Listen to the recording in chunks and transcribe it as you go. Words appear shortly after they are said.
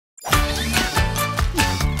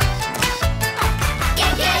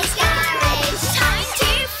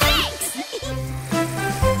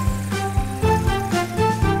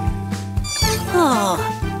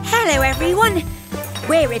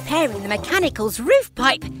repairing the mechanical's roof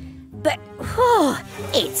pipe. But,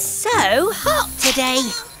 it's so hot today.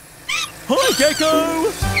 Hi,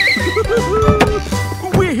 Gecko!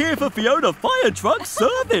 We're here for Fiona Fire Truck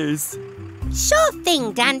service. Sure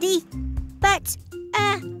thing, Dandy. But,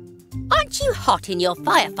 aren't you hot in your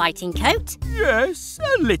firefighting coat? Yes,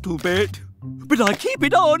 a little bit. But I keep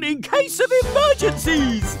it on in case of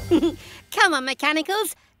emergencies. Come on,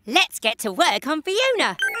 mechanicals. Let's get to work on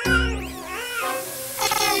Fiona.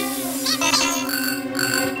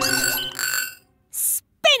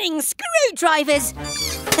 Spinning screwdrivers!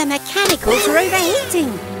 The mechanicals are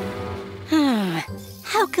overheating.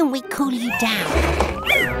 How can we cool you down?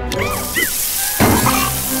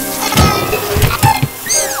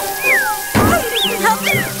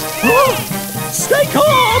 Stay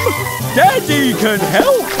calm! Daddy can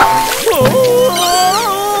help!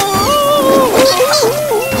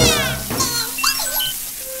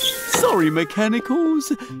 Sorry,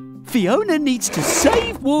 mechanicals. Fiona needs to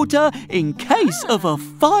save water in case of a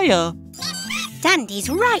fire. Dandy's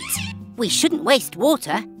right. We shouldn't waste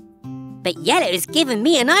water. But Yellow's given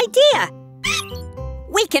me an idea.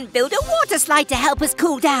 We can build a water slide to help us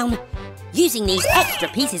cool down, using these extra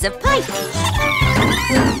pieces of pipe.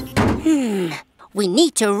 We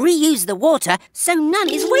need to reuse the water so none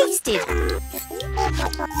is wasted.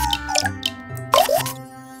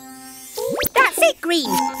 That's it, Green.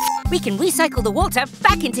 We can recycle the water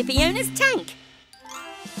back into Fiona's tank.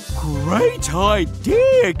 Great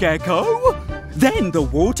idea, Gecko. Then the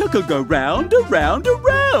water could go round, around,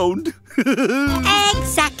 around.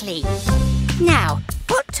 Exactly. Now,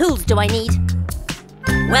 what tools do I need?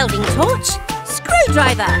 Welding torch,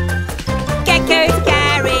 screwdriver. Gecko's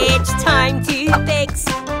garage, time to fix.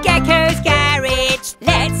 Gecko's garage,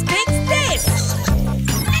 let's fix this.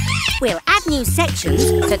 We'll add new sections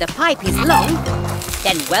so the pipe is long,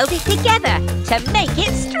 then weld it together to make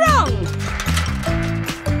it strong.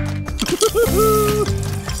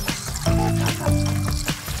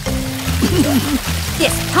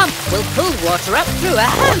 This pump will pull water up through a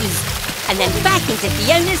hose, and then back into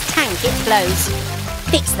Fiona's tank it flows.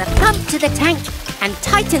 Fix the pump to the tank and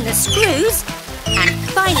tighten the screws, and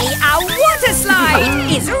finally our water slide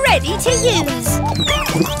is ready to use.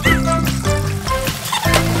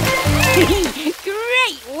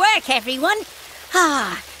 Great work, everyone.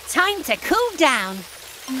 Time to cool down.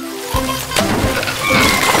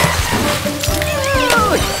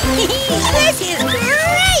 This is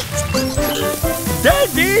great!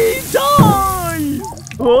 Daddy, die!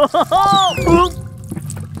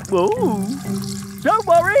 Don't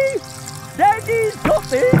worry, Daddy's got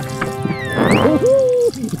this.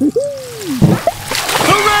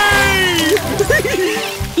 Hooray!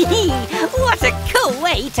 What a cool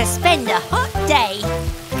way to spend a hot day.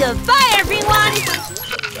 Goodbye, everyone.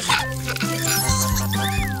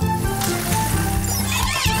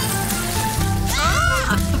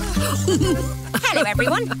 Hello,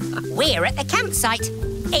 everyone. We're at the campsite.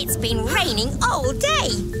 It's been raining all day.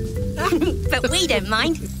 But we don't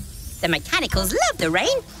mind. The mechanicals love the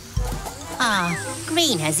rain.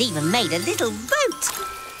 Green has even made a little boat.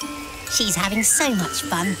 She's having so much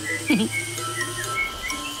fun.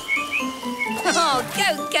 Oh,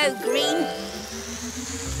 go, Green.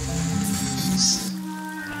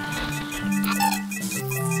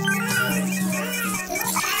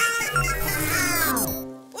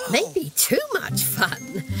 Maybe too much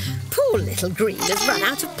fun. Poor little Green has run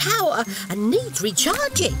out of power and needs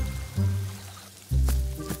recharging.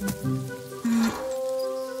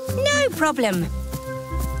 No problem.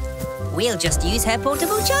 We'll just use her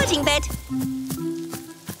portable charging bed.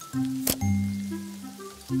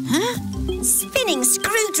 Huh? Spinning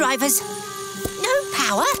screwdrivers. No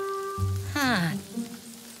power?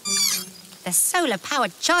 The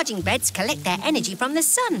solar-powered charging beds collect their energy from the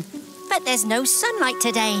sun. But there's no sunlight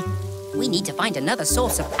today. We need to find another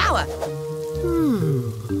source of power.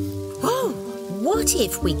 Oh, what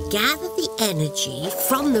if we gather the energy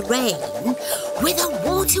from the rain with a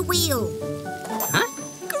water wheel? Huh?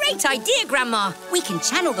 Great idea, Grandma. We can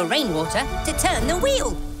channel the rainwater to turn the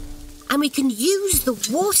wheel. And we can use the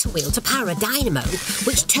water wheel to power a dynamo,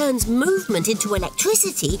 which turns movement into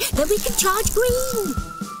electricity that we can charge Green.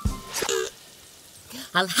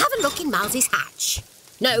 I'll have a look in Miles's hatch.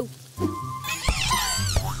 No.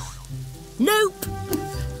 Nope.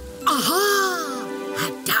 Aha!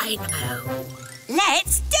 A dynamo.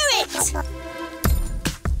 Let's do it!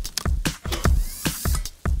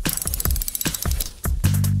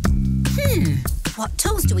 What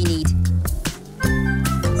tools do we need?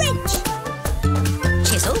 Wrench.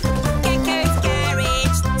 Chisel. Gecko's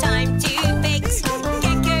garage, time to fix.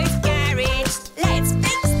 Gecko's garage, let's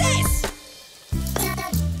fix this.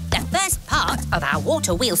 of our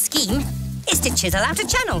water wheel scheme is to chisel out a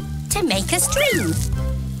channel to make a stream.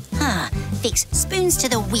 Fix spoons to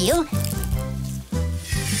the wheel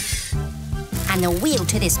and the wheel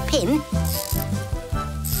to this pin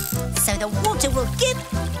so the water will give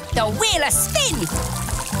the wheel a spin.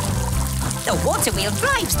 The water wheel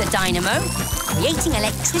drives the dynamo, creating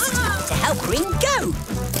electricity to help Green go.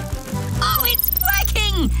 Oh, it's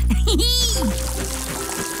working!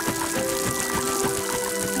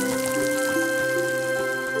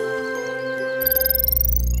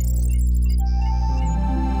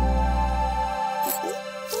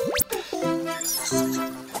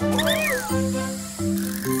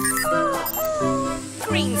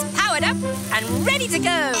 Green's powered up and ready to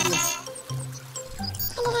go.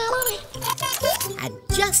 And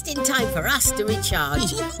just in time for us to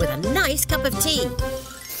recharge with a nice cup of tea.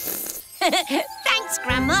 Thanks,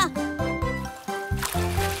 Grandma.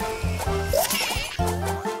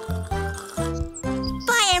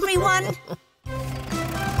 Bye, everyone.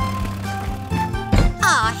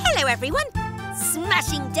 Hello, everyone.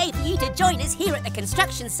 Smashing day for you to join us here at the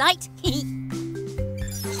construction site.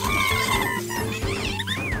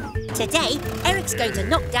 Today, Eric's going to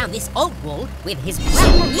knock down this old wall with his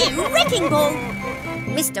brand new wrecking ball.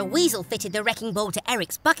 Mr. Weasel fitted the wrecking ball to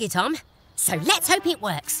Eric's bucket arm, so let's hope it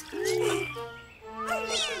works.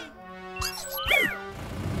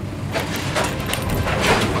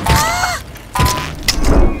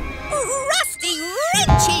 Rusty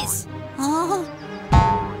wrenches!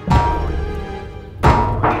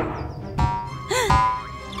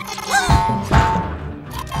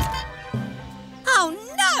 Oh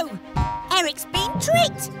no! Eric's been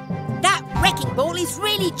tricked! That wrecking ball is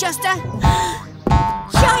really just a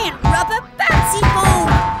giant rubber bouncy ball!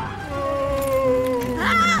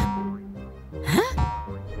 Huh?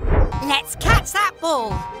 Let's catch that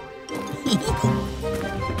ball!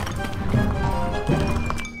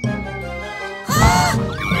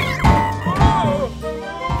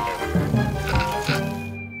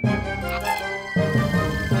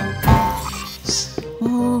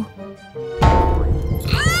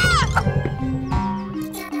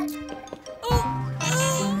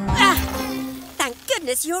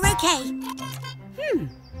 Goodness, you're okay.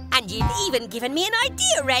 And you've even given me an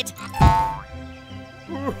idea, Red.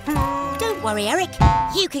 Don't worry, Eric.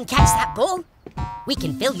 You can catch that ball. We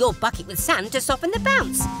can fill your bucket with sand to soften the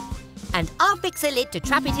bounce. And I'll fix a lid to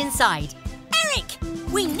trap it inside. Eric,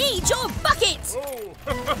 we need your bucket!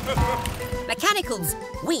 Mechanicals,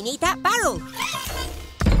 we need that barrel.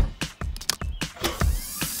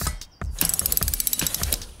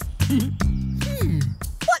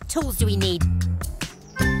 What tools do we need?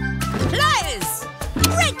 Pliers!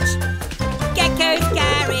 Wrench! Gecko's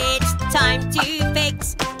garage, time to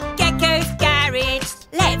fix. Gecko's garage,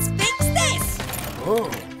 let's fix this!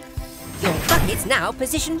 Your bucket's now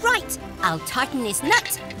positioned right. I'll tighten this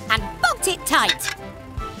nut and bolt it tight.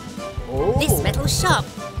 This metal's sharp,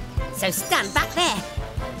 so stand back there.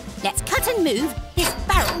 Let's cut and move this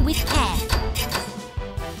barrel with care.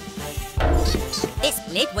 This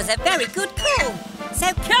lid was a very good call,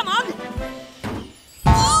 so come on!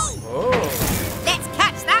 Let's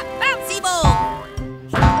catch that bouncy ball!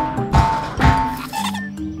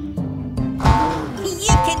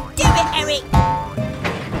 You can do it, Eric!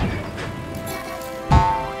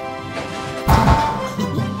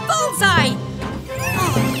 Bullseye!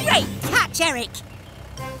 Oh, great catch, Eric!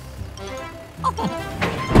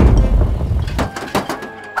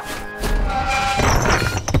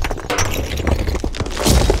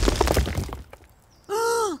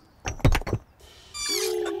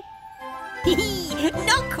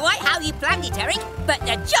 Not quite how you planned it, Eric, but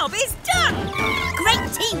the job is done!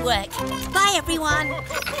 Great teamwork! Bye, everyone!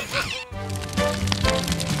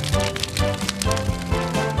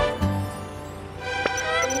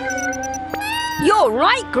 You're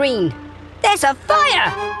right, Green! There's a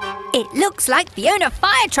fire! It looks like Fiona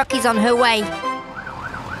fire truck is on her way.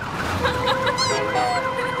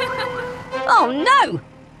 Oh no!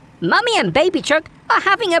 Mummy and Baby Truck are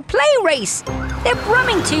having a play race. They're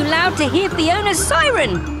brumming too loud to hear Fiona's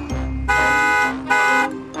siren.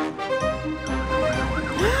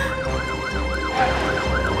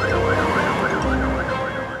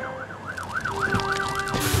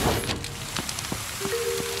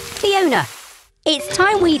 Fiona, it's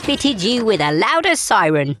time we fitted you with a louder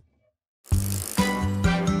siren.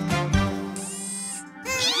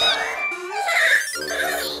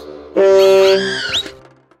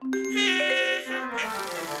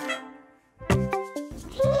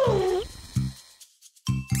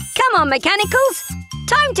 Come on, Mechanicals!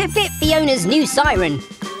 Time to fit Fiona's new siren.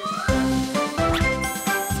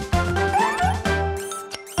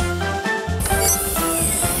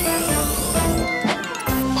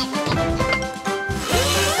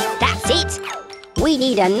 We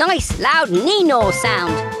need a nice loud neenor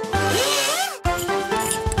sound.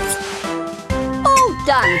 All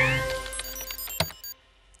done.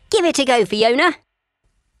 Give it a go, Fiona.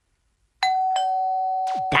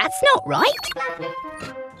 That's not right.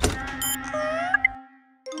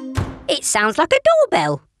 It sounds like a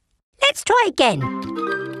doorbell. Let's try again.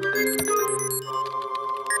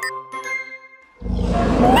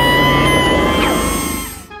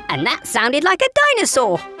 And that sounded like a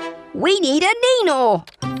dinosaur. We need a neenor.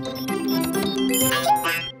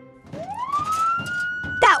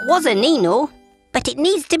 That was a neenor, but it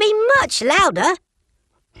needs to be much louder.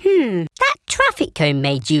 That traffic cone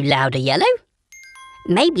made you louder, Yellow.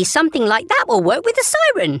 Maybe something like that will work with the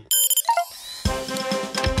siren.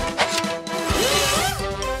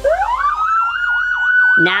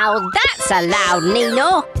 Now that's a loud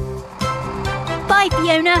neenor. Bye,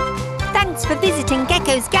 Fiona. Thanks for visiting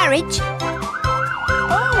Gecko's garage.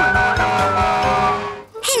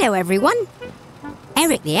 Hello, everyone.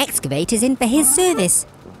 Eric the excavator's in for his service.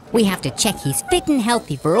 We have to check he's fit and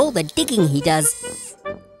healthy for all the digging he does.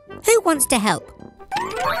 Who wants to help?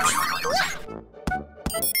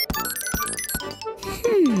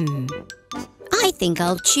 I think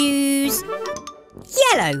I'll choose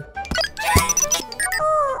yellow.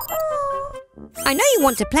 I know you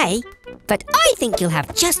want to play, but I think you'll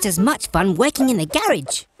have just as much fun working in the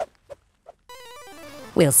garage.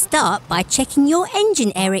 We'll start by checking your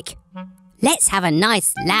engine, Eric. Let's have a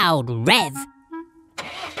nice loud rev.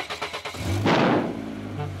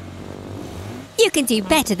 You can do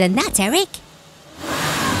better than that, Eric.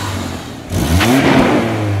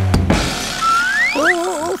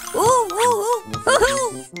 Ooh, ooh, ooh,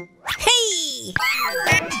 ooh. Hey!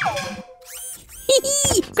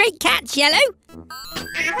 Great catch, Yellow.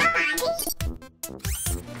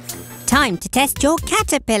 Time to test your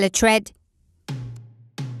caterpillar tread.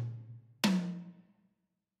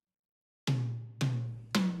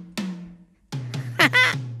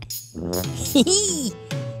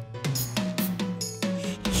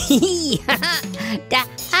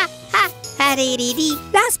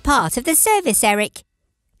 That's part of the service, Eric.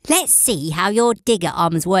 Let's see how your digger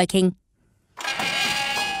arm's working.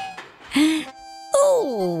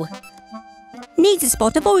 Ooh! Needs a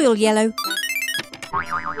spot of oil, Yellow.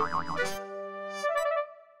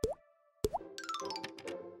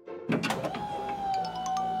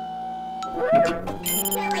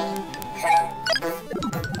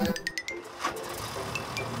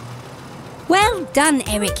 Well done,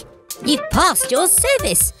 Eric. You've passed your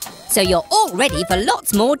service, so you're all ready for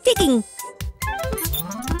lots more digging.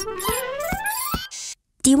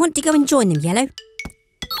 Do you want to go and join them, Yellow?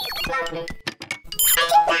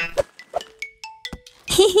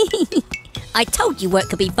 I told you work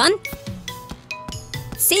could be fun.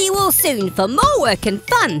 See you all soon for more work and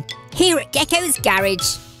fun here at Gecko's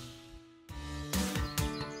garage.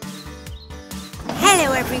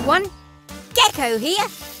 Hello, everyone. Gecko here.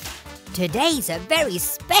 Today's a very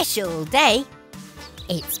special day.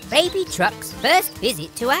 It's Baby Truck's first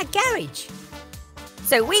visit to our garage.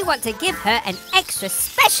 So we want to give her an extra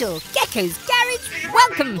special Gecko's garage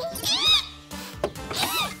welcome.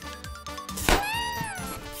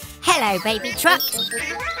 Hello, Baby Truck.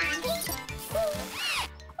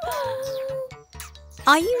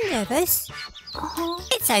 Are you nervous?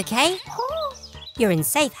 It's okay. You're in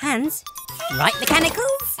safe hands. Right,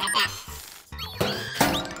 Mechanicals?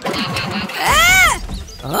 Ah!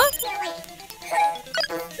 Huh?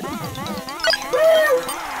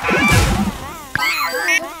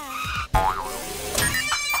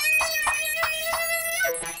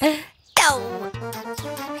 No!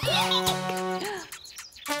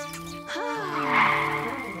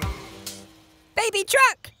 Baby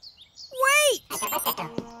Truck! Wait!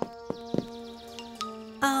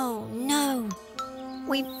 Oh no!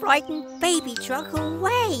 We frightened Baby Truck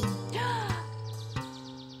away!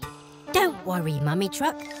 Don't worry, Mummy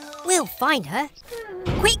Truck. We'll find her.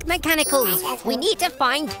 Quick, Mechanicals! We need to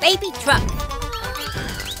find Baby Truck.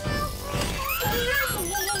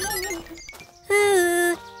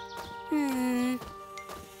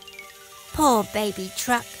 Poor Baby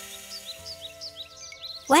Truck.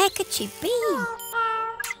 Where could she be?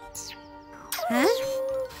 Huh?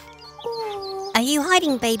 Are you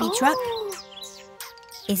hiding, Baby Truck?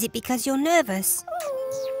 Is it because you're nervous?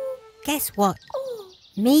 Guess what?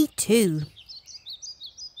 Me too.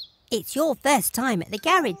 It's your first time at the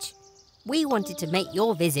garage. We wanted to make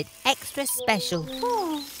your visit extra special.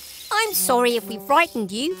 I'm sorry if we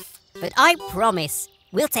frightened you, but I promise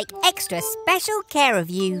we'll take extra special care of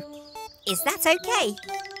you. Is that okay?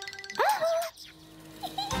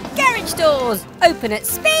 Garage doors, open at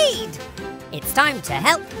speed! It's time to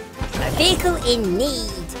help A vehicle in need.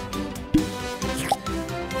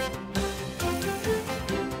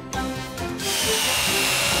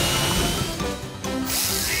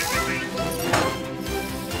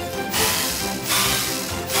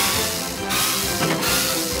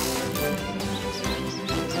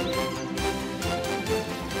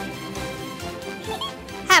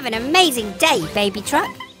 Have an amazing day, baby truck.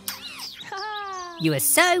 You are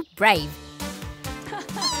so brave.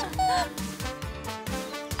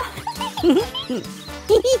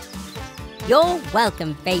 You're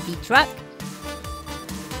welcome, baby truck.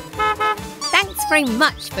 Thanks very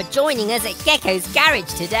much for joining us at Gecko's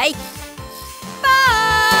garage today.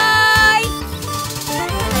 Bye!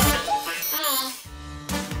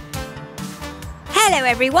 Hello,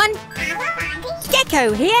 everyone.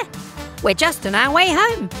 Gecko here. We're just on our way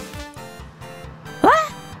home.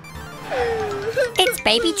 What? It's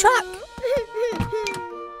baby truck.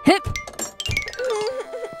 Hup.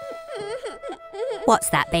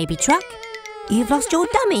 What's that, baby truck? You've lost your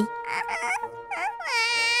dummy.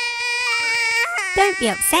 Don't be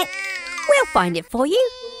upset. We'll find it for you.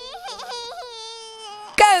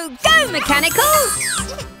 Go, go, Mechanicals!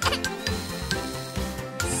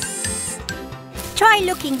 Try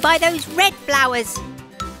looking by those red flowers.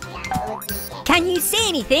 Can you see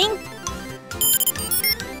anything?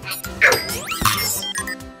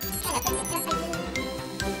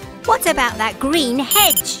 What about that green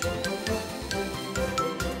hedge?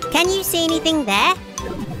 Can you see anything there?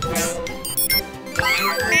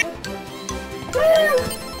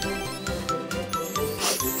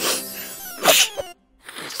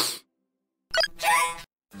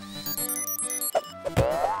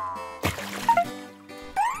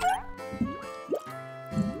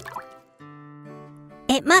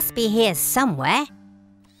 It must be here somewhere.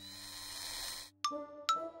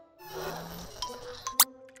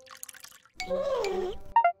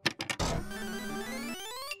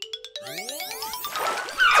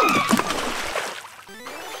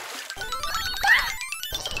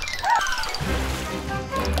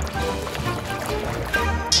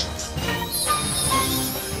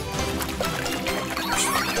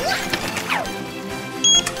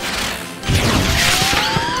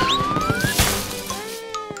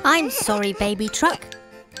 I'm sorry, baby truck.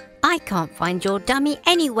 I can't find your dummy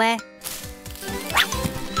anywhere.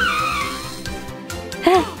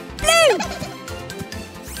 Blue!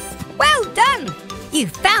 Well done! You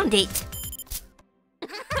found it!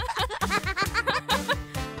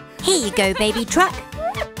 Here you go, baby truck.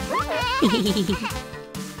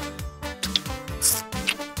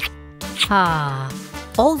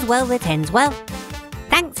 All's well that ends well.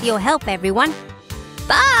 Thanks for your help, everyone.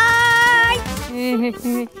 Bye!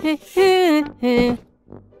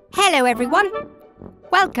 Hello, everyone.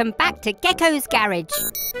 Welcome back to Gecko's garage.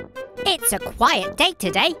 It's a quiet day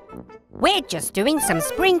today. We're just doing some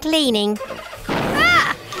spring cleaning.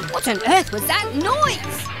 Ah! What on earth was that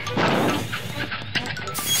noise?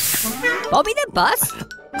 Bobby the bus?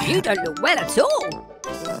 You don't look well at all.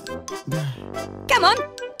 Come on,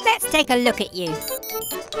 let's take a look at you.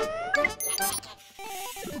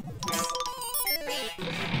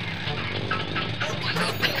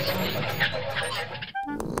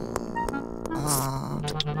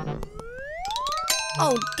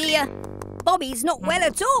 Oh dear, Bobby's not well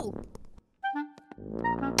at all.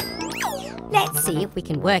 Let's see if we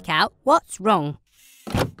can work out what's wrong.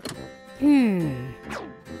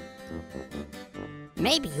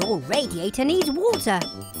 Maybe your radiator needs water.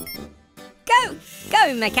 Go,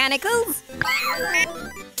 go, Mechanicals!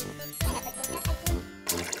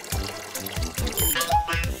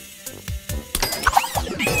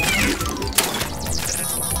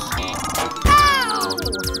 Ow!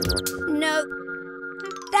 No,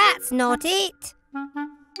 that's not it.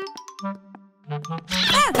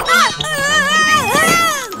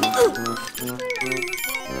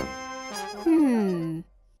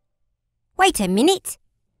 Wait a minute.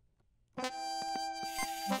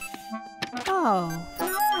 Oh.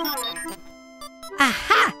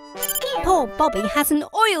 Aha! Poor Bobby has an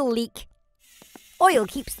oil leak. Oil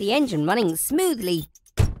keeps the engine running smoothly.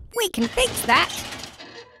 We can fix that.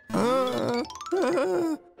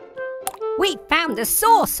 We found the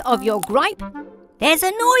source of your gripe. There's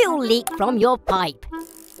an oil leak from your pipe.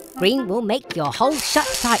 Green will make your hole shut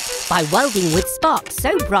tight by welding with sparks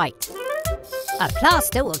so bright. A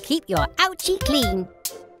plaster will keep your ouchie clean.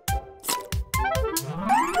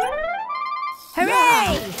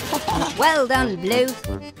 Hooray! Well done, Blue.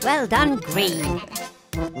 Well done, Green.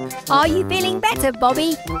 Are you feeling better,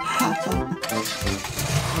 Bobby?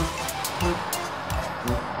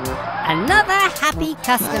 Another happy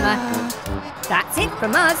customer. That's it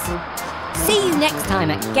from us. See you next time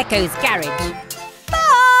at Gecko's garage.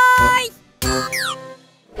 Bye!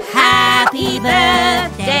 Happy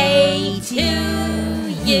birthday to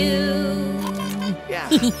you.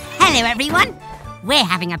 Hello, everyone. We're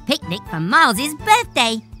having a picnic for Miles's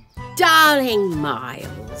birthday. Darling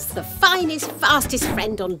Miles, the finest, fastest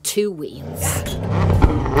friend on two wheels.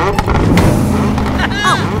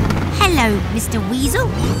 Oh, hello, Mr. Weasel.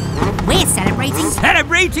 We're celebrating...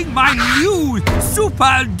 Celebrating my new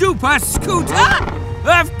super-duper scooter?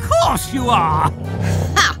 Of course you are!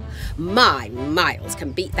 Ha! My Miles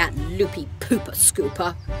can beat that loopy pooper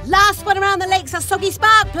scooper. Last one around the lake's a soggy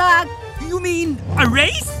spark plug. You mean a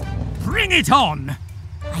race? Bring it on!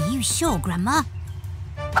 Are you sure, Grandma?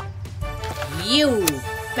 You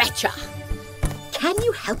betcha. Can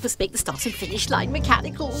you help us make the start and finish line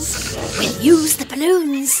mechanicals? We'll use the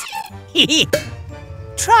balloons.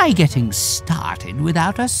 Try getting started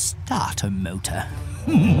without a starter motor.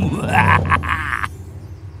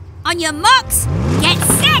 On your marks, get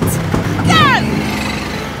set, go!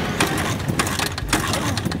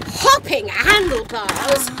 Hopping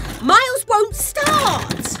handlebars. Miles won't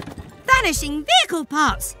start. Vanishing vehicle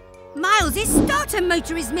parts. Miles's starter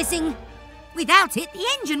motor is missing. Without it, the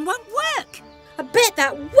engine won't work. I bet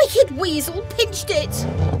that wicked weasel pinched it.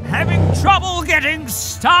 Having trouble getting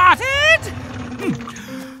started?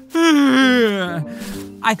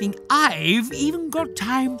 I think I've even got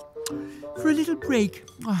time for a little break.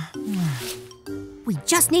 We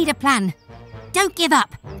just need a plan. Don't give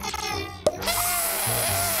up.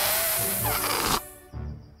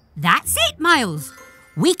 That's it, Miles.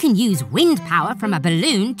 We can use wind power from a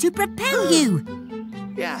balloon to propel you.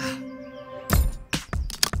 Yeah.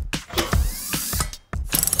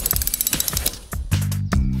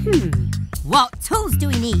 What tools do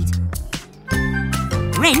we need?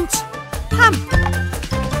 Wrench, pump.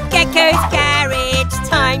 Gecko's garage,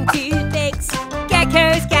 time to fix.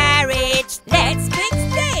 Gecko's garage, let's fix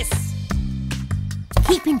this.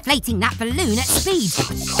 Keep inflating that balloon at speed.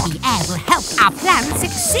 The air will help our plan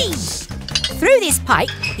succeed. Through this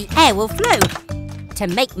pipe, the air will flow to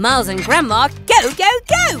make Miles and Grandma go, go,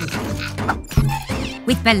 go.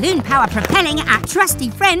 With balloon power propelling our trusty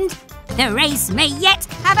friend, the race may yet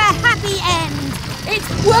have a happy end. It's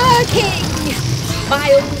working.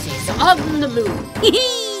 Miles is on the moon.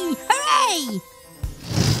 Hee-hee! Hooray!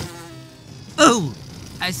 Oh,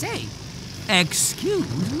 I say, excuse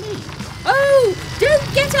me. Oh,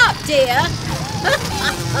 don't get up, dear.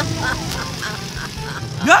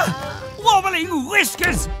 Wobbling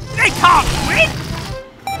whiskers! They can't win!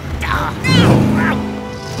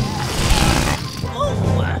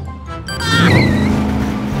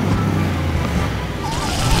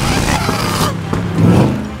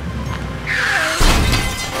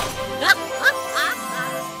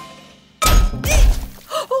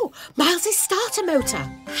 Oh, Miles' starter motor.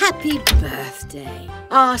 Happy birthday.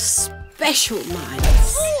 Our special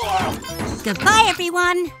Miles. Goodbye,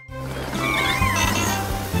 everyone.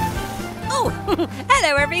 Oh,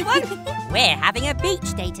 hello everyone. We're having a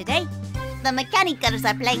beach day today. The mechanicals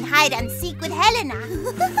are playing hide and seek with Helena.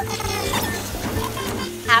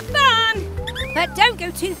 Have fun! But don't go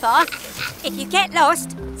too far. If you get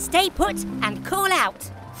lost, stay put and call out.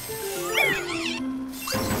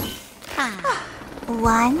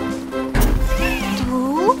 1,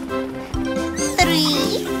 2,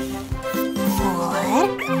 3,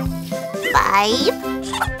 4, 5,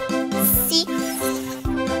 6,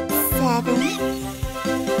 7,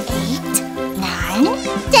 8, 9,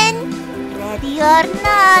 10. Ready or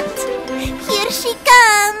not, here she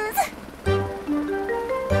comes.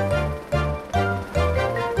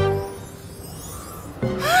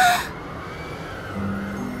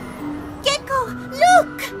 Gecko,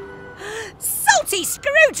 look! Salty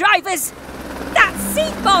screwdrivers! That's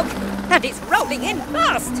seed bog, and it's rolling in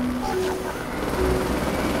fast.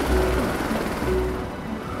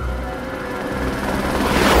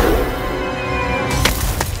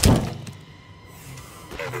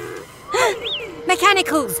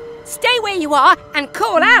 Mechanicals, stay where you are and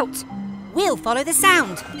call out. We'll follow the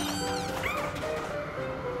sound.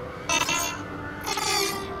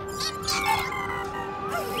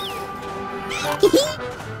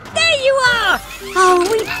 There you are! Oh,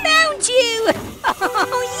 we found you!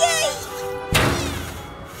 Oh, yay!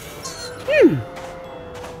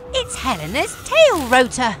 It's Helena's tail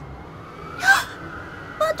rotor.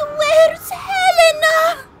 But where's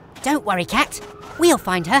Helena? Don't worry, Cat. We'll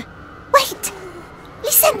find her. Wait!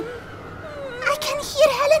 Listen! I can hear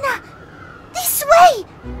Helena! This way!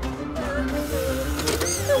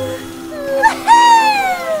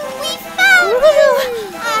 We found you!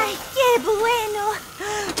 Ay, qué bueno!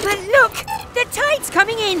 But look! The tide's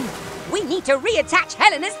coming in! We need need to reattach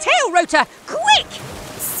Helena's tail rotor. Quick!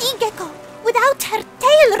 See, Gecko. Without her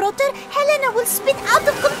tail rotor, Helena will spin out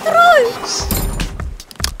of control.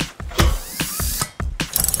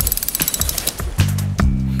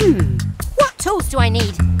 What tools do I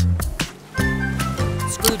need?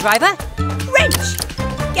 Screwdriver, wrench.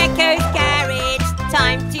 Gecko's garage,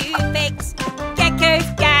 time to fix. Gecko's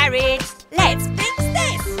garage, let's fix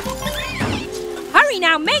this. Hurry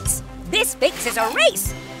now, mates. This fix is a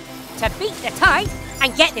race to beat the tide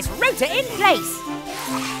and get this rotor in place.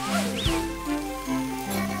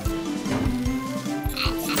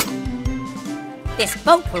 This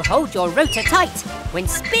bolt will hold your rotor tight when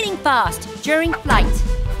spinning fast during flight.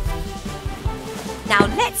 Now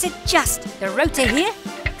let's adjust the rotor here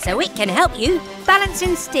so it can help you balance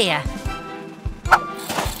and steer.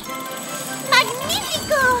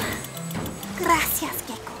 Magnifico! Gracias,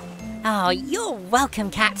 Gecko. Oh, you're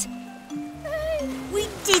welcome, Cat. We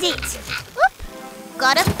did it! Oop,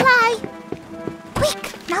 gotta fly.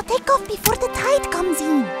 Quick, now take off before the tide comes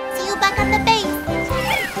in. See you back on the base.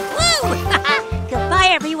 Woo! Goodbye,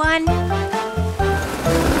 everyone.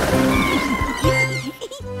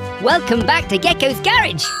 Welcome back to Gecko's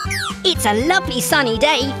garage. It's a lovely sunny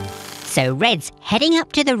day, so Red's heading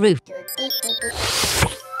up to the roof.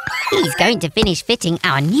 He's going to finish fitting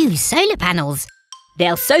our new solar panels.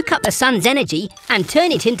 They'll soak up the sun's energy and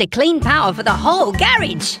turn it into clean power for the whole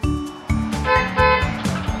garage.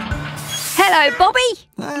 Hello, Bobby.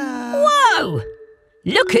 Whoa!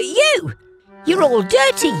 Look at you. You're all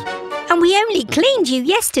dirty, and we only cleaned you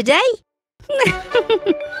yesterday.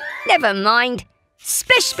 Never mind.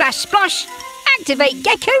 Splish, splash, splosh. Activate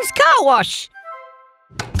Gecko's car wash.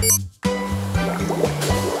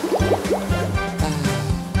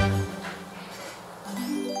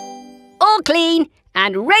 All clean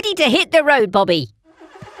and ready to hit the road, Bobby.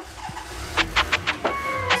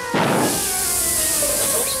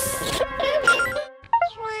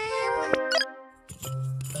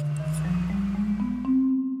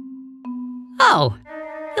 Oh,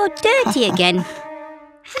 you're dirty again.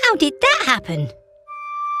 How did that happen?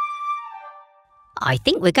 I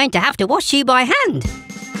think we're going to have to wash you by hand.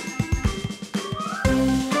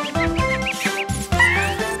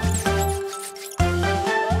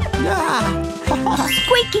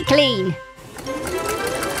 Squeaky clean.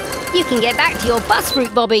 You can get back to your bus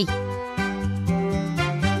route, Bobby.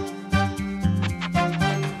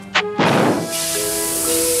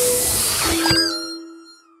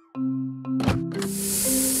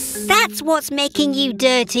 That's what's making you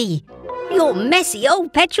dirty. Your messy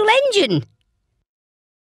old petrol engine.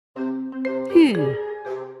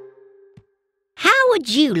 How would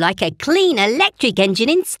you like a clean electric engine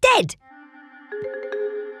instead?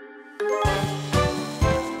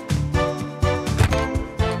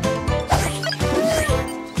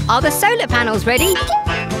 Are the solar panels ready?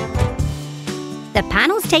 The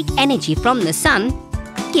panels take energy from the sun,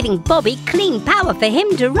 giving Bobby clean power for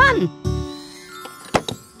him to run.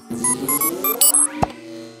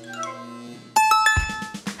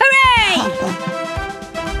 Hooray!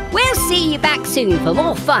 We'll see you back soon for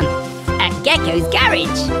more fun at Gecko's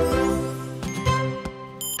garage.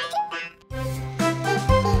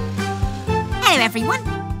 Hello, everyone.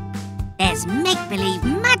 There's make-believe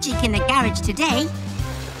magic in the garage today.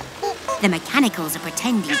 The mechanicals are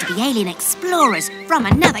pretending to be alien explorers from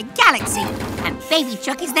another galaxy, and Baby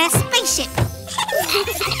Truck is their spaceship.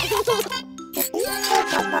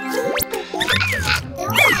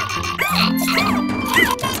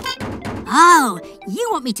 Oh, you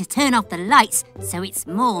want me to turn off the lights so it's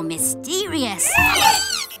more mysterious.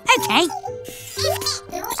 Okay.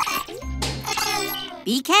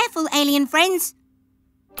 Be careful, alien friends.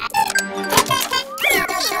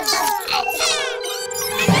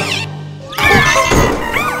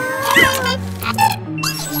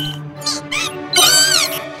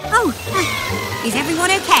 Oh, is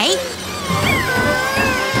everyone okay?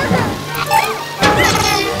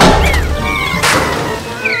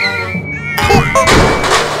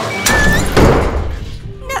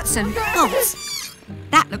 Nuts and bolts.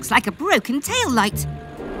 That looks like a broken tail light.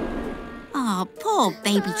 Oh, poor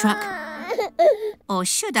Baby Truck. Or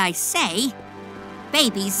should I say,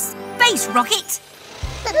 Baby's space rocket.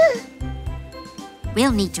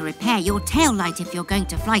 We'll need to repair your tail light if you're going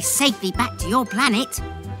to fly safely back to your planet.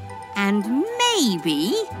 And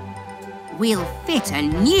maybe we'll fit a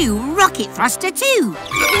new rocket thruster too.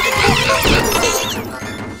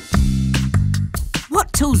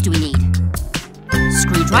 What tools do we need?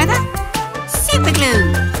 Screwdriver? Super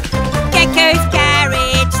glue. Gecko's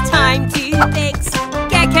garage, time to fix.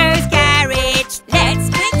 Gecko's garage, let's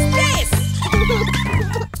fix this.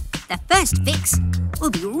 The first fix will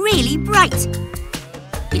be really bright.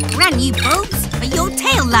 With brand new bulbs for your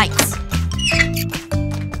tail lights.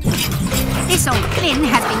 This old Flynn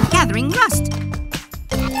has been gathering rust.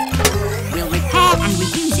 We'll repair and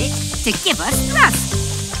reuse it to give us thrust.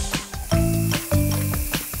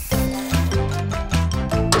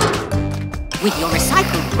 With your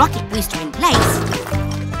recycled rocket booster in place,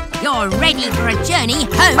 you're ready for a journey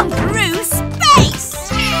home through space!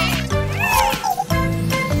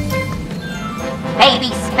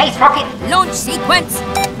 Baby space rocket launch sequence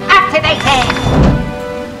activated!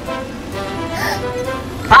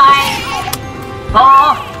 5,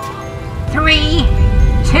 4, 3,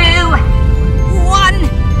 2, 1,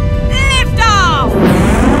 lift off!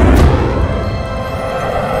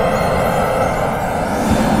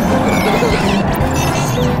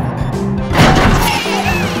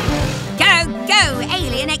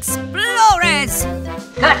 Explorers!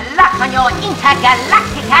 Good luck on your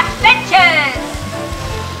intergalactic adventures!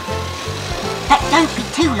 But don't be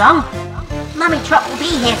too long. Mummy Truck will be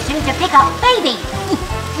here soon to pick up Baby.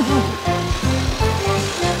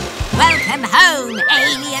 Welcome home,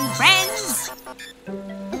 alien friends!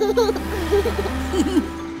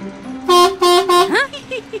 Huh?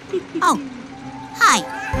 Oh, hi,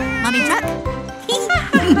 Mummy Truck.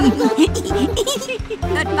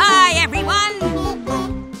 Goodbye, everyone!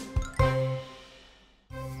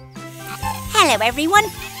 Hello, everyone.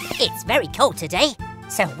 It's very cold today,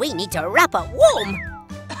 so we need to wrap up warm.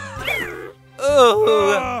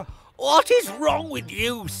 Oh, what is wrong with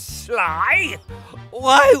you, Sly?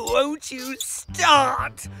 Why won't you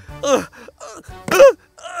start?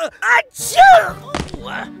 Achoo!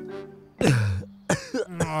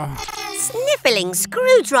 Sniffling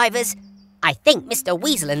screwdrivers. I think Mr.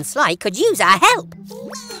 Weasel and Sly could use our help.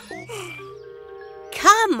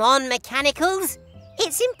 Come on, Mechanicals.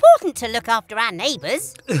 It's important to look after our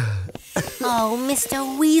neighbours. Oh,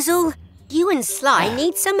 Mr. Weasel, you and Sly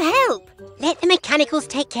need some help. Let the Mechanicals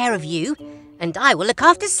take care of you, and I will look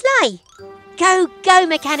after Sly. Go, go,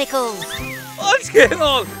 Mechanicals! What's going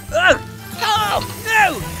on? Oh,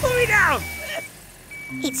 no! Put me down!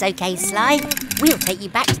 It's okay, Sly. We'll take you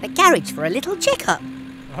back to the garage for a little checkup.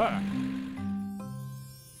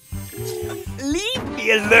 Leave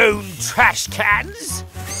me alone, trash cans!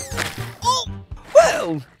 Oh,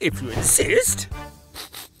 well, if you insist.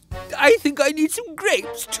 I think I need some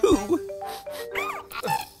grapes, too.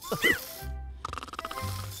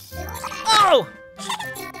 Oh!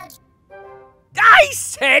 I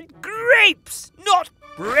said grapes, not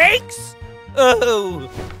brakes! Oh!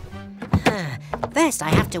 First, I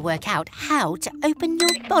have to work out how to open your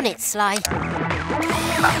bonnet, Sly.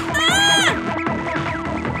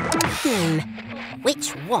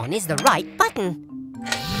 Which one is the right button?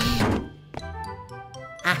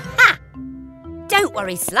 Aha! Don't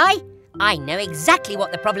worry, Sly. I know exactly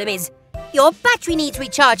what the problem is. Your battery needs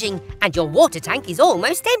recharging, and your water tank is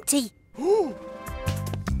almost empty.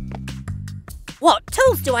 What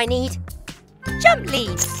tools do I need? Jump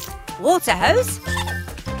leads, water hose,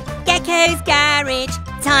 Gecko's garage,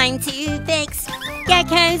 time to fix.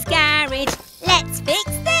 Gecko's garage, let's fix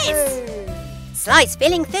this. Sly's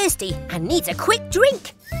feeling thirsty and needs a quick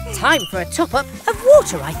drink. Time for a top-up of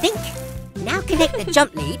water, I think. Now connect the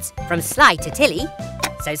jump leads from Sly to Tilly,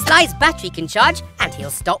 so Sly's battery can charge and he'll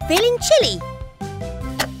stop feeling chilly.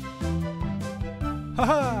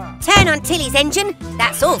 Turn on Tilly's engine,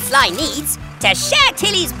 that's all Sly needs, to share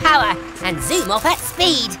Tilly's power and zoom off at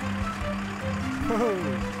speed.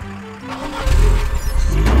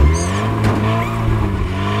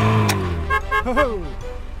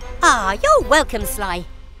 Ah, you're welcome, Sly.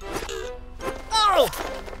 Oh!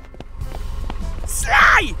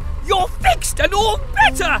 Sly! You're fixed and all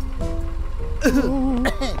better!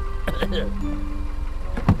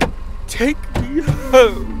 Take me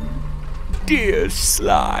home, dear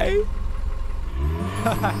Sly.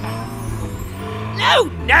 No,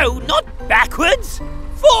 no, not backwards!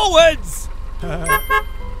 Forwards!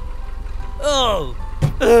 Oh,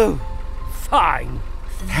 fine.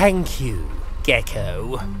 Thank you,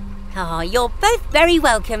 Gecko. Oh, you're both very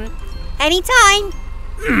welcome. Anytime.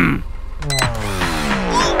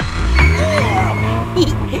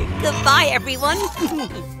 Goodbye, everyone.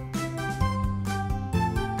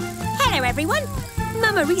 Hello, everyone.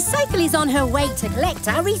 Mama Recycle is on her way to collect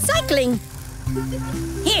our recycling.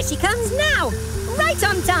 Here she comes now, right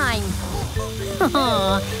on time.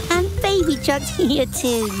 Oh, and Baby Chuck's here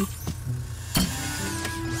too.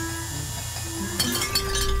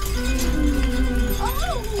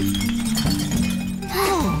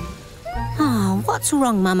 Oh, what's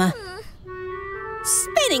wrong, Mama?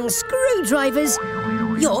 Spinning screwdrivers!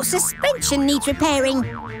 Your suspension needs repairing.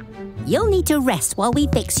 You'll need to rest while we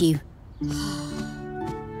fix you.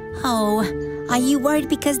 Oh, are you worried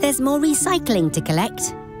because there's more recycling to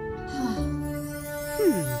collect?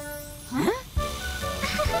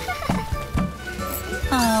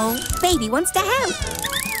 Oh, Baby wants to help.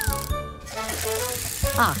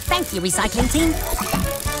 Ah, thank you, recycling team.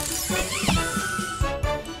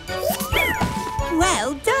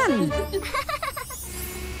 Well done.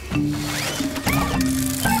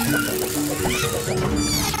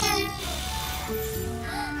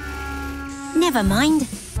 Never mind.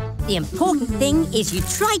 The important thing is you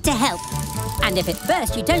tried to help. And if at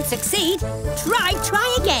first you don't succeed,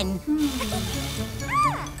 try again.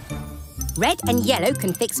 Red and yellow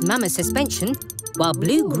can fix Mama's suspension, while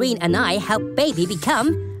blue, green and I help Baby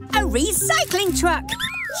become a recycling truck.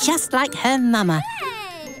 Just like her Mama.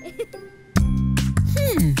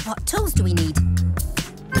 What tools do we need?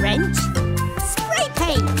 Wrench, spray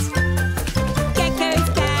paint. Gecko's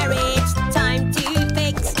garage, time to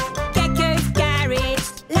fix. Gecko's garage,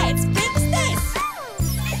 let's fix this.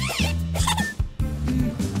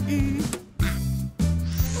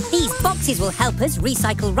 These boxes will help us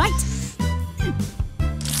recycle right.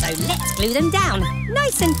 So let's glue them down,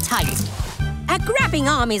 nice and tight. A grabbing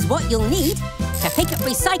arm is what you'll need to pick up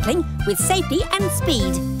recycling with safety and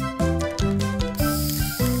speed.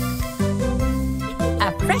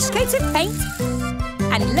 A fresh coat of paint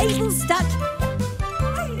and labels stuck.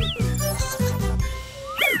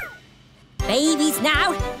 Baby's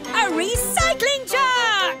now a recycling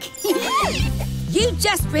truck! You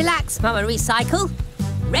just relax, Mama Recycle.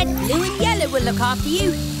 Red, blue and yellow will look after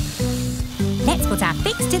you. Let's put our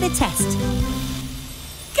fix to the test.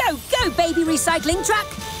 Go, go, Baby Recycling Truck!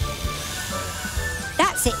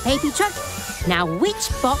 That's it, Baby Truck. Now, which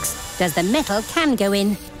box does the metal can go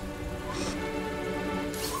in?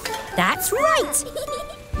 That's right!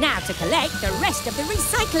 Now to collect the rest of the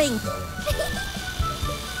recycling.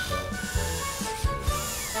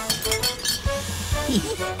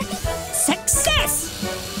 Success!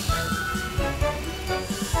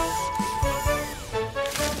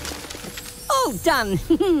 All done.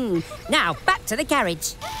 Now back to the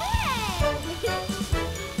garage.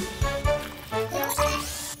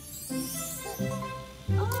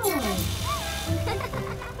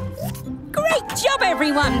 Great job,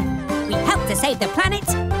 everyone! We helped to save the planet,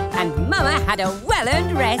 and Mama had a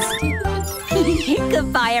well-earned rest.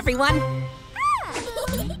 Goodbye, everyone.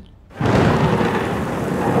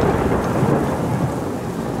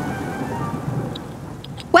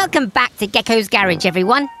 Welcome back to Gecko's garage,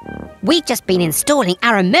 everyone. We've just been installing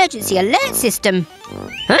our emergency alert system.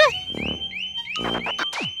 Huh?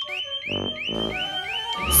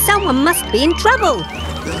 Someone must be in trouble.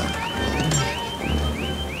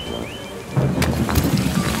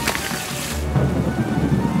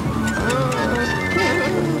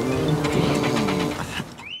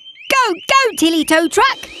 Go, go, Tilly Tow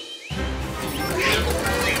Truck!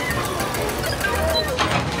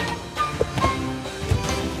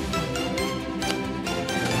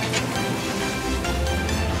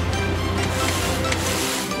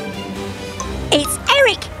 It's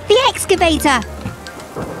Eric, the excavator!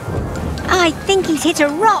 I think he's hit a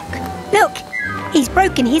rock. Look, he's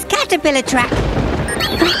broken his caterpillar track.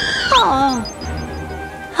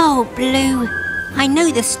 Oh, Blue, I know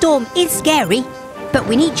the storm is scary, but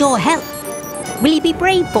we need your help. Will you be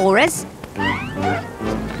brave for us?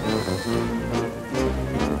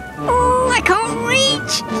 Oh, I can't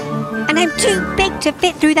reach! And I'm too big to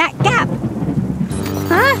fit through that gap.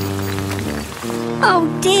 Huh? Oh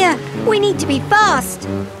dear, we need to be fast.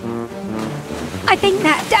 I think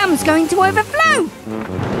that dam's going to overflow.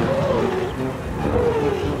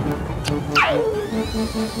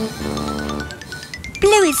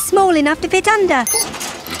 Blue is small enough to fit under.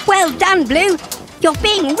 Well done, Blue. You're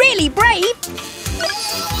being really brave.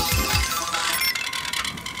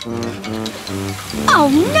 Oh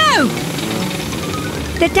no!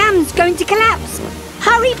 The dam's going to collapse.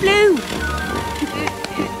 Hurry, Blue.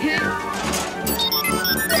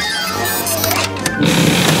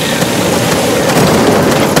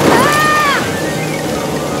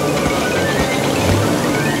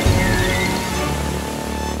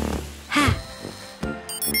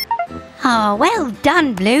 Oh, well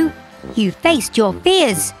done, Blue. You faced your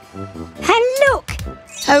fears. And look,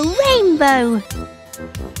 a rainbow.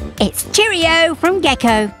 It's Cheerio from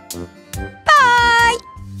Gecko. Bye!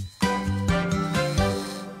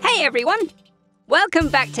 Hey, everyone. Welcome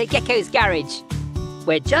back to Gecko's garage.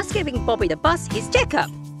 We're just giving Bobby the bus his checkup.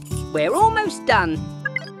 We're almost done.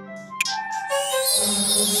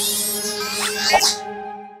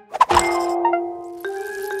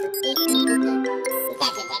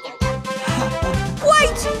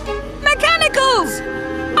 Wait!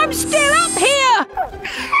 still up here!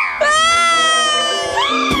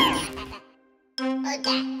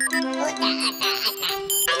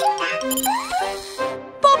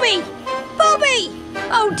 Bobby! Bobby!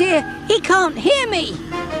 Oh dear, he can't hear me.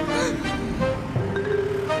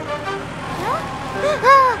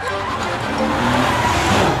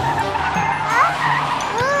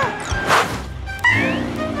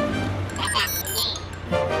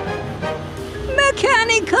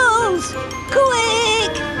 Mechanicals!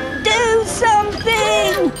 Quick! Do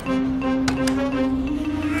something!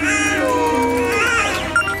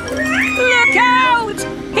 Look out!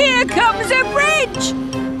 Here comes a bridge!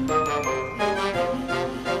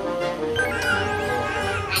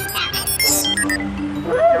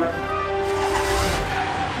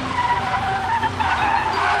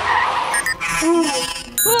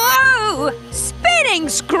 Whoa! Spinning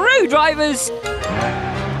screwdrivers!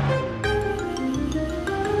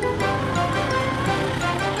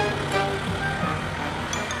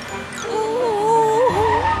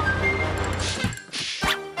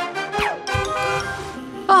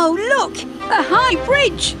 Oh, look! A high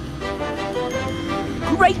bridge!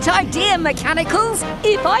 Great idea, Mechanicals!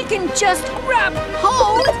 If I can just grab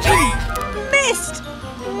hold... Missed!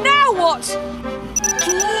 Now what?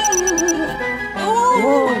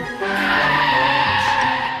 Oh.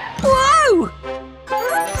 Whoa!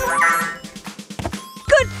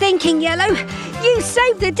 Good thinking, Yellow. You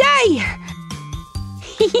saved the day.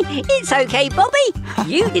 It's okay, Bobby.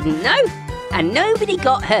 You didn't know, and nobody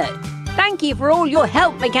got hurt. Thank you for all your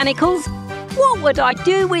help, Mechanicals. What would I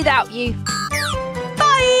do without you?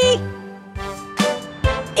 Bye!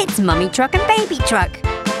 It's Mummy Truck and Baby Truck.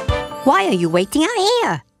 Why are you waiting out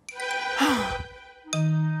here?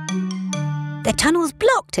 The tunnel's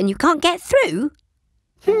blocked and you can't get through?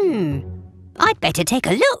 I'd better take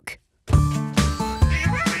a look.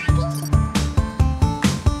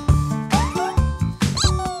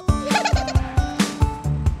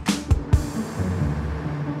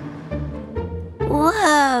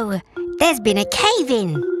 Whoa! There's been a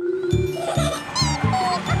cave-in.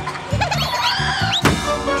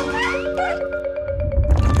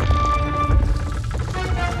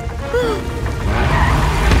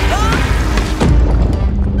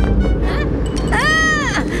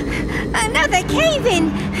 Another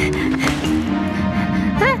cave-in!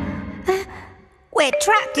 We're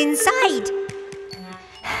trapped inside.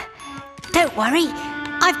 Don't worry,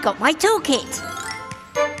 I've got my toolkit.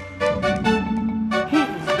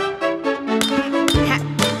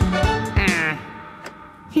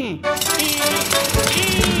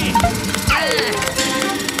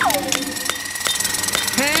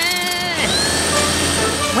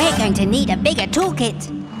 We're going to need a bigger toolkit.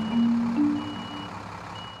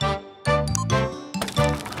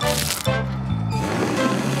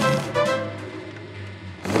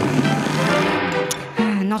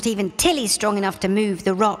 Not even Tilly's strong enough to move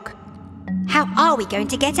the rock. How are we going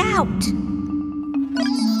to get out?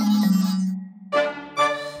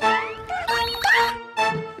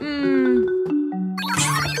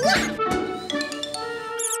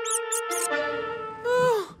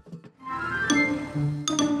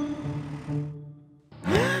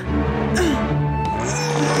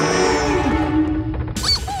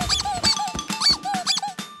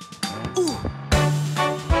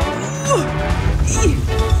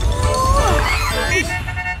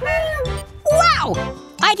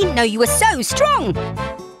 I didn't know you were so strong.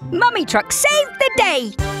 Mummy Truck saved the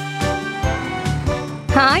day.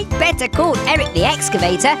 I'd better call Eric the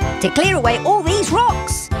excavator to clear away all these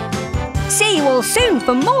rocks. See you all soon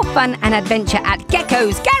for more fun and adventure at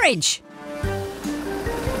Gecko's garage.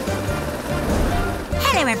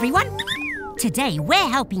 Hello, everyone. Today, we're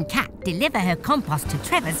helping Cat deliver her compost to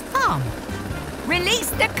Trevor's farm. Release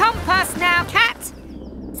the compost now, Cat.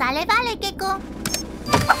 Sale vale, Gecko.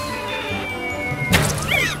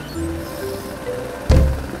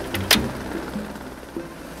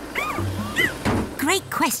 Great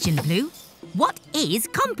question, Blue. What is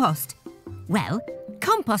compost? Well,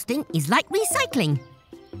 composting is like recycling.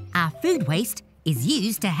 Our food waste is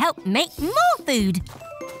used to help make more food.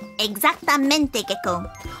 Exactamente, Gecko.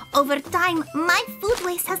 Over time, my food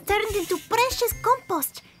waste has turned into precious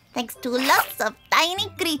compost, thanks to lots of tiny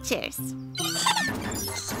creatures.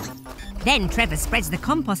 Then Trevor spreads the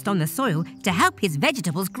compost on the soil to help his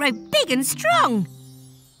vegetables grow big and strong.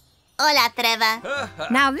 Hola, Trevor.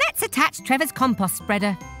 Now let's attach Trevor's compost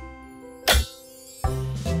spreader.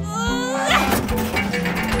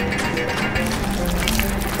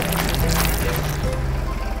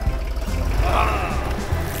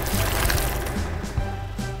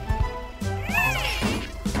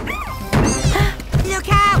 Look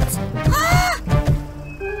out!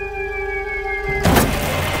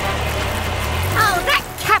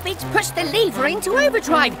 It's pushed the lever into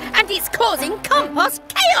overdrive and it's causing compost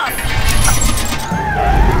chaos!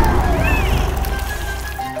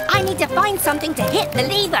 I need to find something to hit the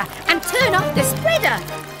lever and turn off the spreader.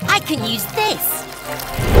 I can use this.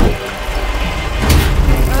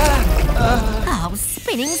 Oh,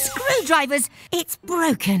 spinning screwdrivers. It's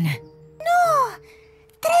broken. No!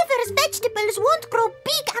 Trevor's vegetables won't grow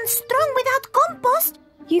big and strong without compost.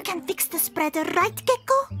 You can fix the spreader, right,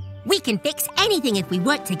 Gecko? We can fix anything if we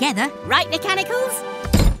work together. Right, Mechanicals?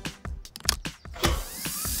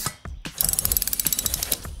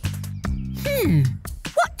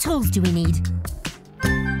 What tools do we need?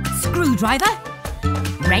 Screwdriver?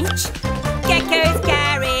 Wrench? Gecko's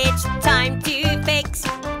garage, time to fix.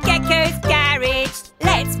 Gecko's garage,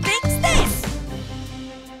 let's fix this.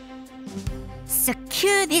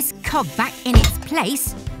 Secure this cog back in its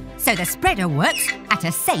place so the spreader works at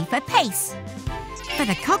a safer pace. For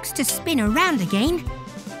the cogs to spin around again,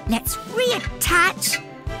 let's reattach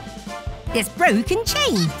this broken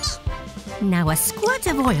chain. Now a squirt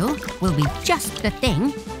of oil will be just the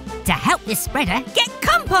thing to help this spreader get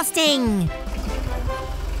composting.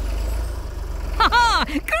 Ha-ha!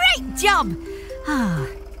 Great job! Ah,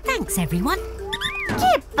 thanks everyone.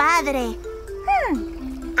 Que padre!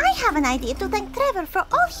 I have an idea to thank Trevor for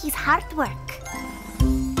all his hard work.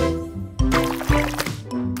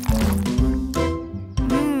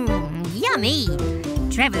 Yummy!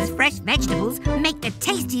 Trevor's fresh vegetables make the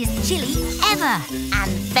tastiest chili ever.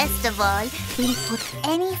 And best of all, we'll put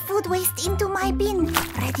any food waste into my bin,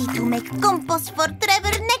 ready to make compost for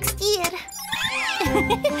Trevor next year.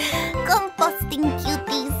 Composting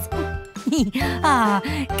cuties.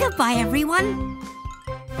 Goodbye everyone.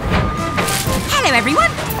 Hello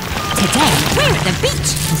everyone. Today we're at the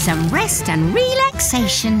beach for some rest and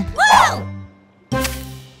relaxation. Whoa!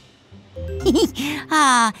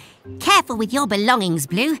 Careful with your belongings,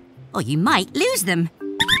 Blue, or you might lose them.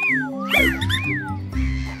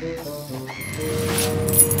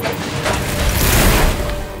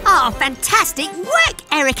 Oh, fantastic work,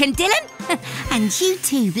 Eric and Dylan! And you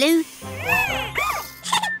too, Blue.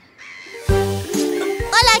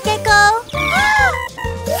 Hola, Gecko!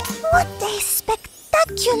 What a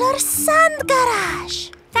spectacular sand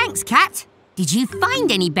garage! Thanks, Cat. Did you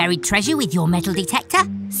find any buried treasure with your metal detector?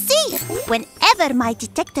 See, whenever my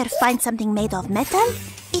detector finds something made of metal,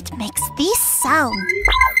 it makes this sound.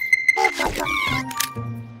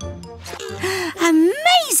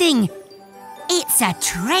 Amazing! It's a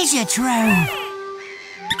treasure trove.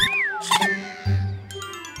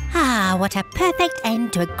 Ah, what a perfect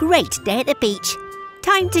end to a great day at the beach.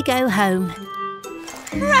 Time to go home.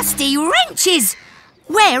 Rusty wrenches!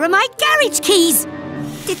 Where are my garage keys?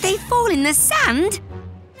 Did they fall in the sand?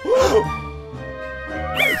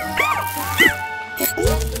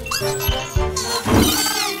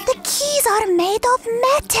 The keys are made of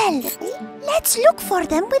metal. Let's look for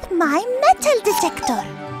them with my metal detector.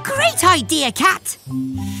 Great idea, Cat.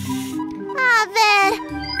 Ah, there.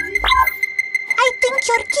 I think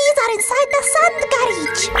your keys are inside the sand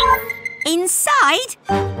garage. Inside?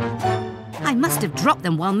 I must have dropped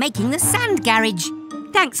them while making the sand garage.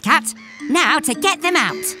 Thanks, Cat. Now to get them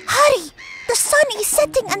out. Hurry! The sun is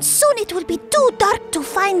setting and soon it will be too dark to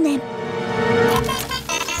find them.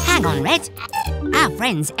 Hang on, Red. Our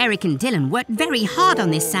friends Eric and Dylan worked very hard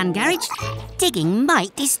on this sand garage. Digging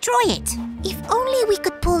might destroy it. If only we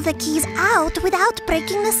could pull the keys out without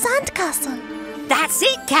breaking the sandcastle. That's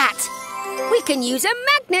it, Cat. We can use a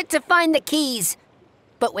magnet to find the keys.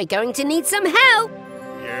 But we're going to need some help.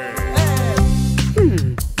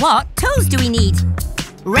 What tools do we need?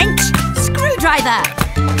 Wrench, screwdriver.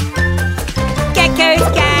 Gecko's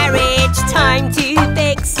garage, time to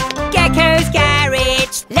fix. Gecko's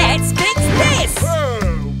garage, let's fix this.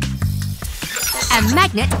 A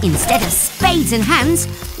magnet instead of spades and hands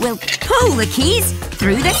will pull the keys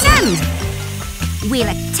through the sand. We'll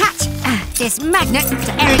attach this magnet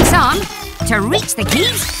to Eric's arm to reach the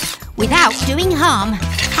keys without doing harm.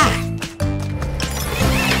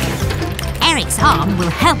 Eric's arm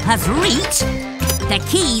will help us reach the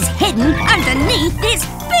keys hidden underneath this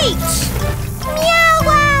beach. Meow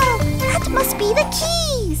wow! That must be the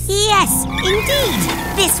keys. Yes, indeed.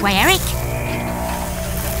 This way, Eric.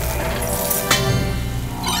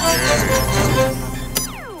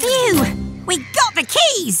 Phew! We got the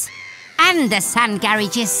keys! And the sand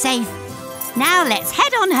garage is safe. Now let's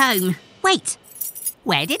head on home. Wait,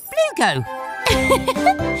 where did Blue go?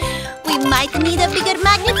 We might need a bigger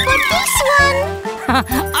magnet for this one.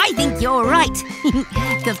 I think you're right.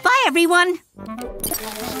 Goodbye, everyone.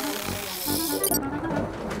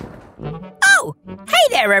 Oh, hey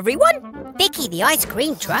there, everyone. Vicky, the ice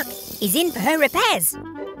cream truck, is in for her repairs.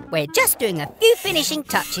 We're just doing a few finishing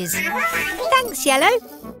touches. Thanks, Yellow.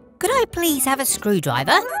 Could I please have a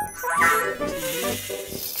screwdriver?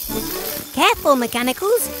 Careful,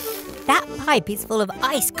 Mechanicals. That pipe is full of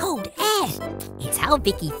ice-cold air. It's how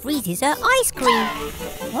Vicky freezes her ice cream.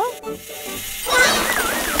 What?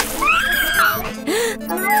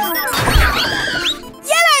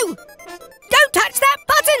 Yellow! Don't touch that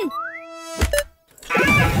button!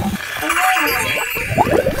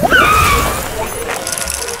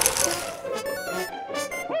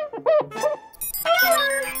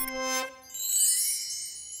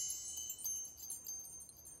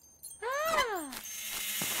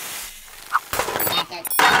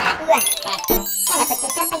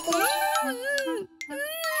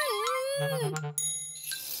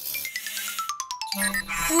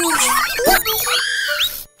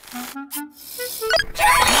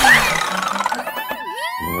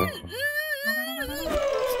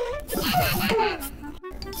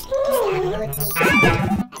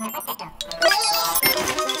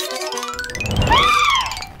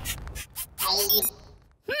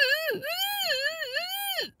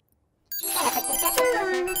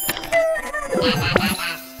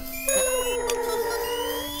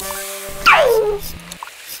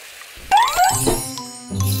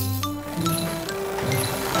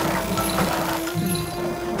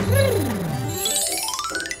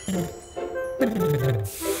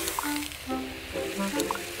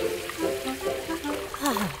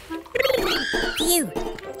 Phew!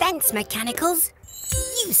 Thanks, Mechanicals.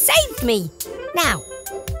 You saved me. Now,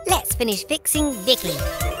 let's finish fixing Vicky.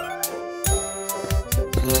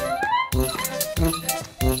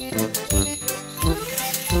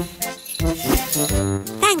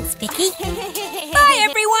 Thanks, Vicky. Bye,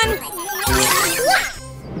 everyone.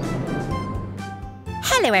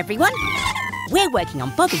 Hello, everyone. We're working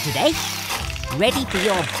on Bobby today. Ready for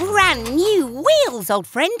your brand new wheels, old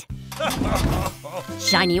friend.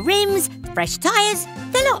 Shiny rims, fresh tyres,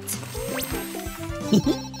 the lot.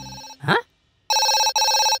 Huh?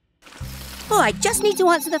 Oh, I just need to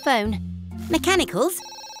answer the phone. Mechanicals,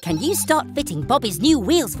 can you start fitting Bobby's new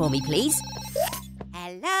wheels for me, please?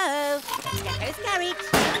 Hello, Gecko's garage.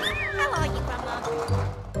 How are you, Grandma?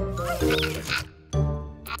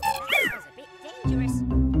 That was a bit dangerous.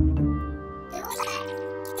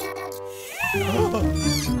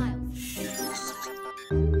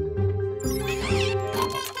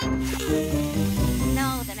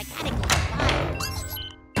 No, the mechanical fire.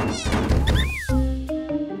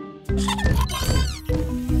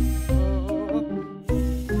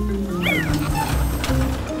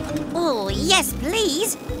 Oh, yes,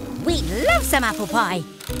 please. We'd love some apple pie.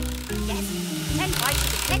 Yes, 10 bites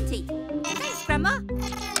is plenty. Thanks, Grandma.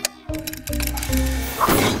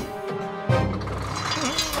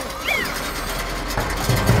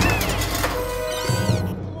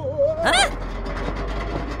 Huh?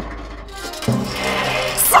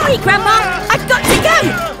 Sorry, Grandma! I've got to go!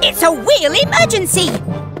 It's a wheel emergency!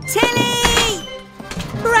 Tilly!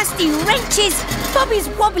 Rusty wrenches! Bobby's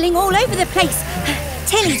wobbling all over the place.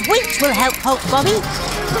 Tilly's winch will help hold Bobby.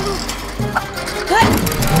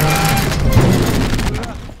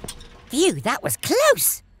 Phew, that was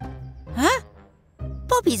close. Huh?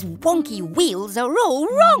 Bobby's wonky wheels are all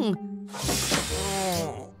wrong.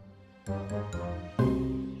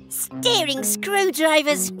 Steering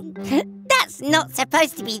screwdrivers. That's not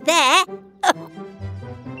supposed to be there.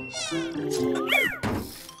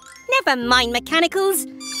 Never mind, Mechanicals.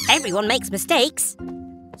 Everyone makes mistakes.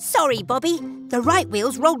 Sorry, Bobby. The right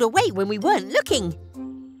wheels rolled away when we weren't looking.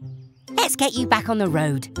 Let's get you back on the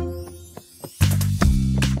road.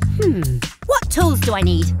 What tools do I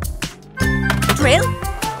need? Drill?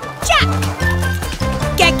 Jack!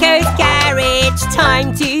 Gecko's garage,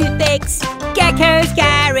 time to fix. Gecko's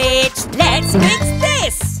garage, let's fix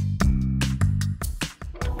this!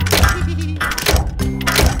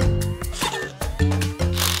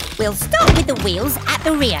 We'll start with the wheels at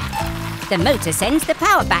the rear. The motor sends the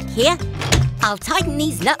power back here. I'll tighten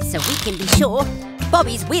these nuts so we can be sure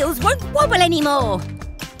Bobby's wheels won't wobble anymore.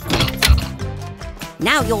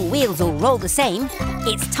 Now your wheels all roll the same,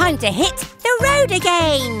 it's time to hit the road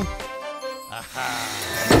again.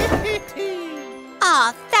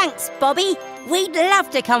 Ah, thanks, Bobby. We'd love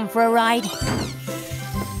to come for a ride.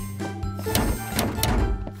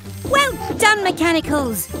 Well done,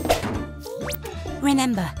 Mechanicals.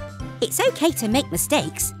 Remember, it's okay to make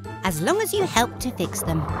mistakes as long as you help to fix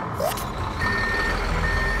them.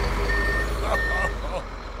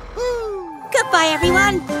 Goodbye,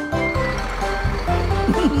 everyone.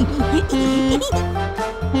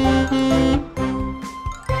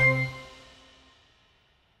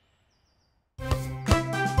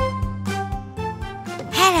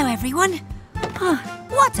 Hello,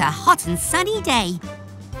 hot and sunny day.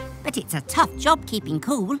 But it's a tough job keeping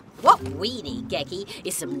cool. What we need, Gecky,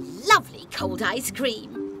 is some lovely cold ice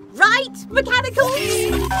cream. Right,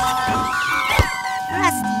 Mechanicals?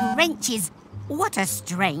 Rusty wrenches. What a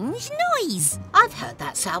strange noise. I've heard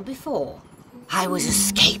that sound before. I was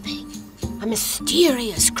escaping a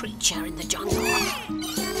mysterious creature in the jungle.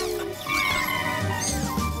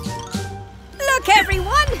 Look,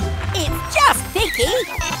 everyone! It's just Vicky.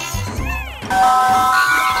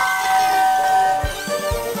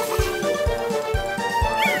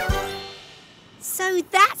 So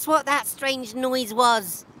that's what that strange noise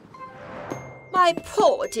was. My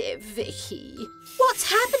poor dear Vicky. What's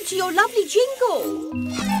happened to your lovely jingle?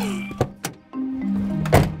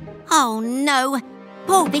 Oh, no.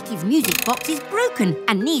 Poor Vicky's music box is broken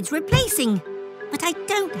and needs replacing. But I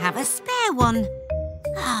don't have a spare one.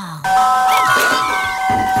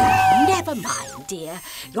 Never mind, dear.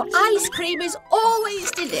 Your ice cream is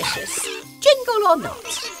always delicious, jingle or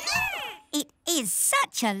not. It is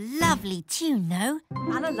such a lovely tune, though.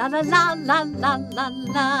 La la la la la la la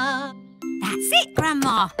la. That's it,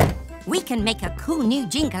 Grandma. We can make a cool new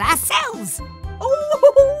jingle ourselves.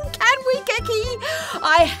 Oh, can we, Gecky?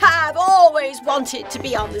 I have always wanted to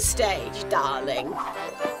be on the stage, darling.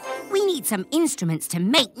 We need some instruments to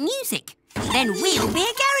make music. Then we'll be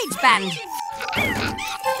a garage band.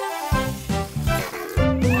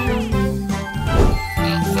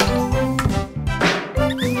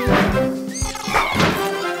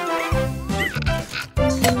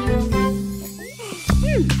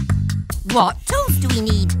 What tools do we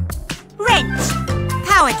need? Wrench,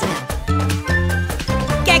 power drill.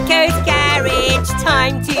 Gecko's garage,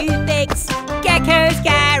 time to fix. Gecko's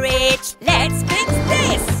garage, let's fix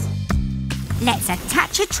this. Let's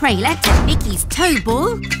attach a trailer to Vicky's tow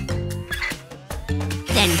ball.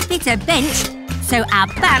 Then fit a bench so our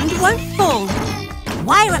band won't fall.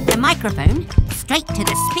 Wire up the microphone straight to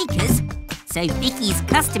the speakers so Vicky's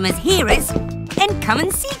customers hear us, then come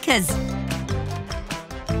and seek us.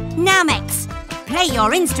 Now, Mex, play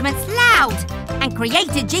your instruments loud and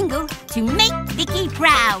create a jingle to make Vicky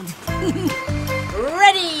proud.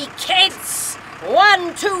 Ready, kids?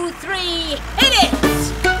 1, 2, 3, hit it!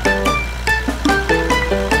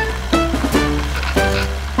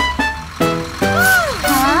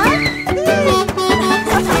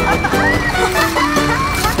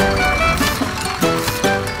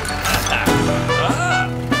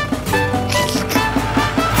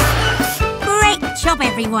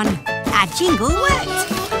 Everyone, our jingle worked.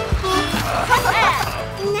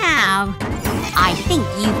 Now, I think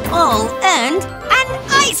you've all earned an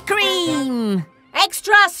ice cream.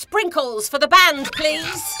 Extra sprinkles for the band,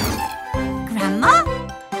 please. Grandma?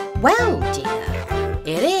 Well, dear,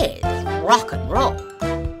 it is rock and roll.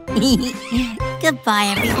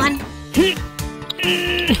 Goodbye, everyone.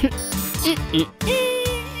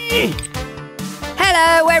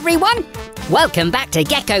 Hello, everyone. Welcome back to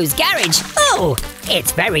Gecko's garage. Oh,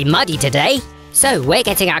 it's very muddy today, so we're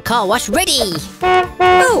getting our car wash ready.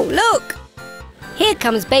 Oh, look. Here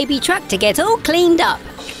comes Baby Truck to get all cleaned up.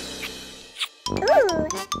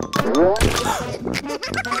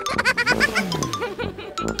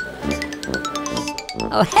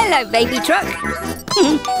 Oh, hello, Baby Truck.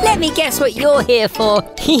 Let me guess what you're here for.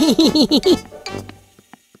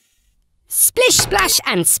 Splish, splash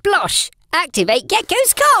and splosh. Activate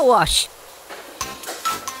Gecko's car wash.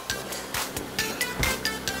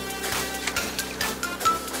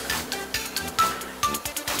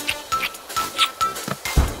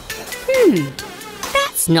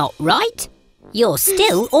 That's not right. You're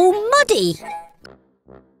still all muddy.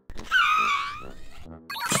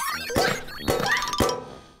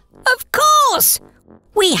 Of course!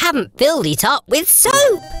 We haven't filled it up with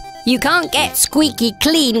soap. You can't get squeaky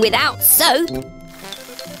clean without soap.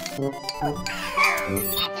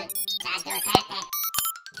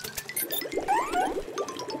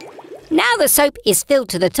 Now the soap is filled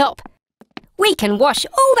to the top. We can wash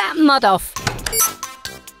all that mud off.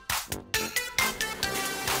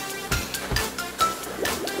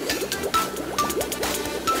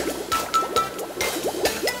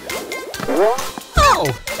 Oh!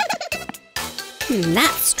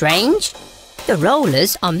 That's strange. The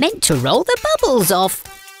rollers are meant to roll the bubbles off.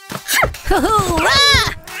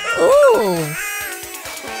 Ah! Ooh!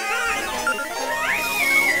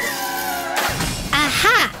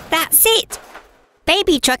 Aha! That's it!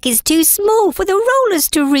 Baby Truck is too small for the rollers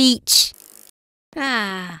to reach.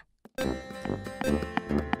 Ah.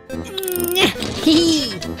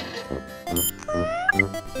 Hee.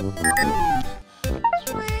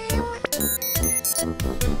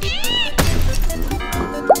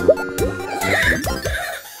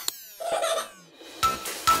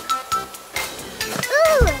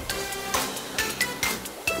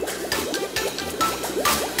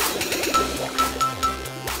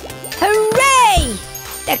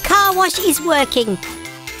 The car wash is working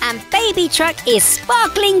and baby truck is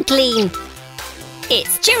sparkling clean.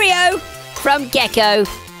 It's cheerio from Gecko.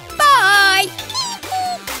 Bye!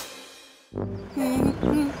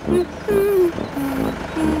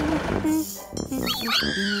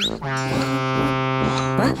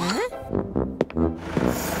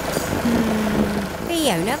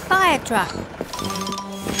 Fiona Fire Truck.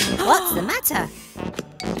 What's the matter?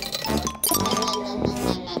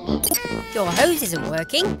 Your hose isn't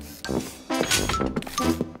working.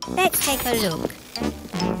 Let's take a look.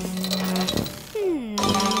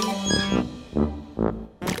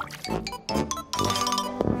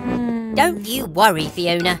 Don't you worry,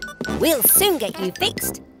 Fiona. We'll soon get you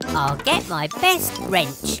fixed. I'll get my best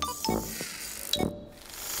wrench.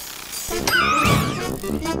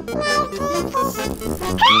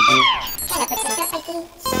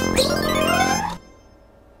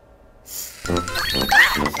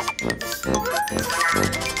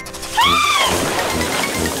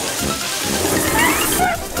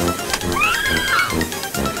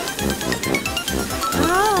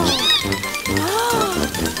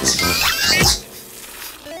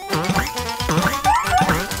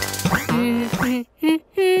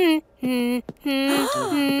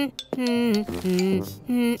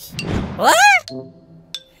 What?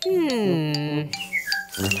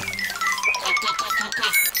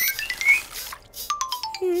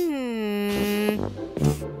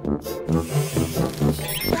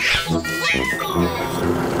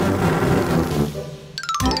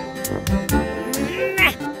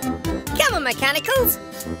 Come on, mechanicals.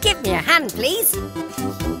 Give me a hand, please.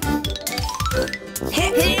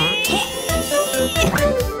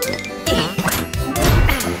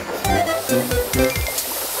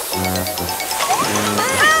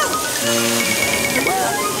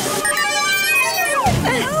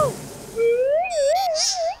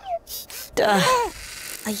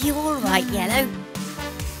 Are you all right, Yellow?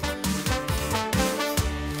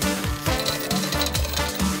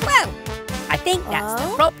 Well, I think that's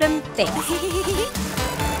the problem fixed.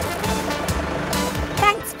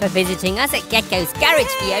 Thanks for visiting us at Gecko's Garage,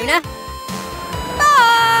 Fiona.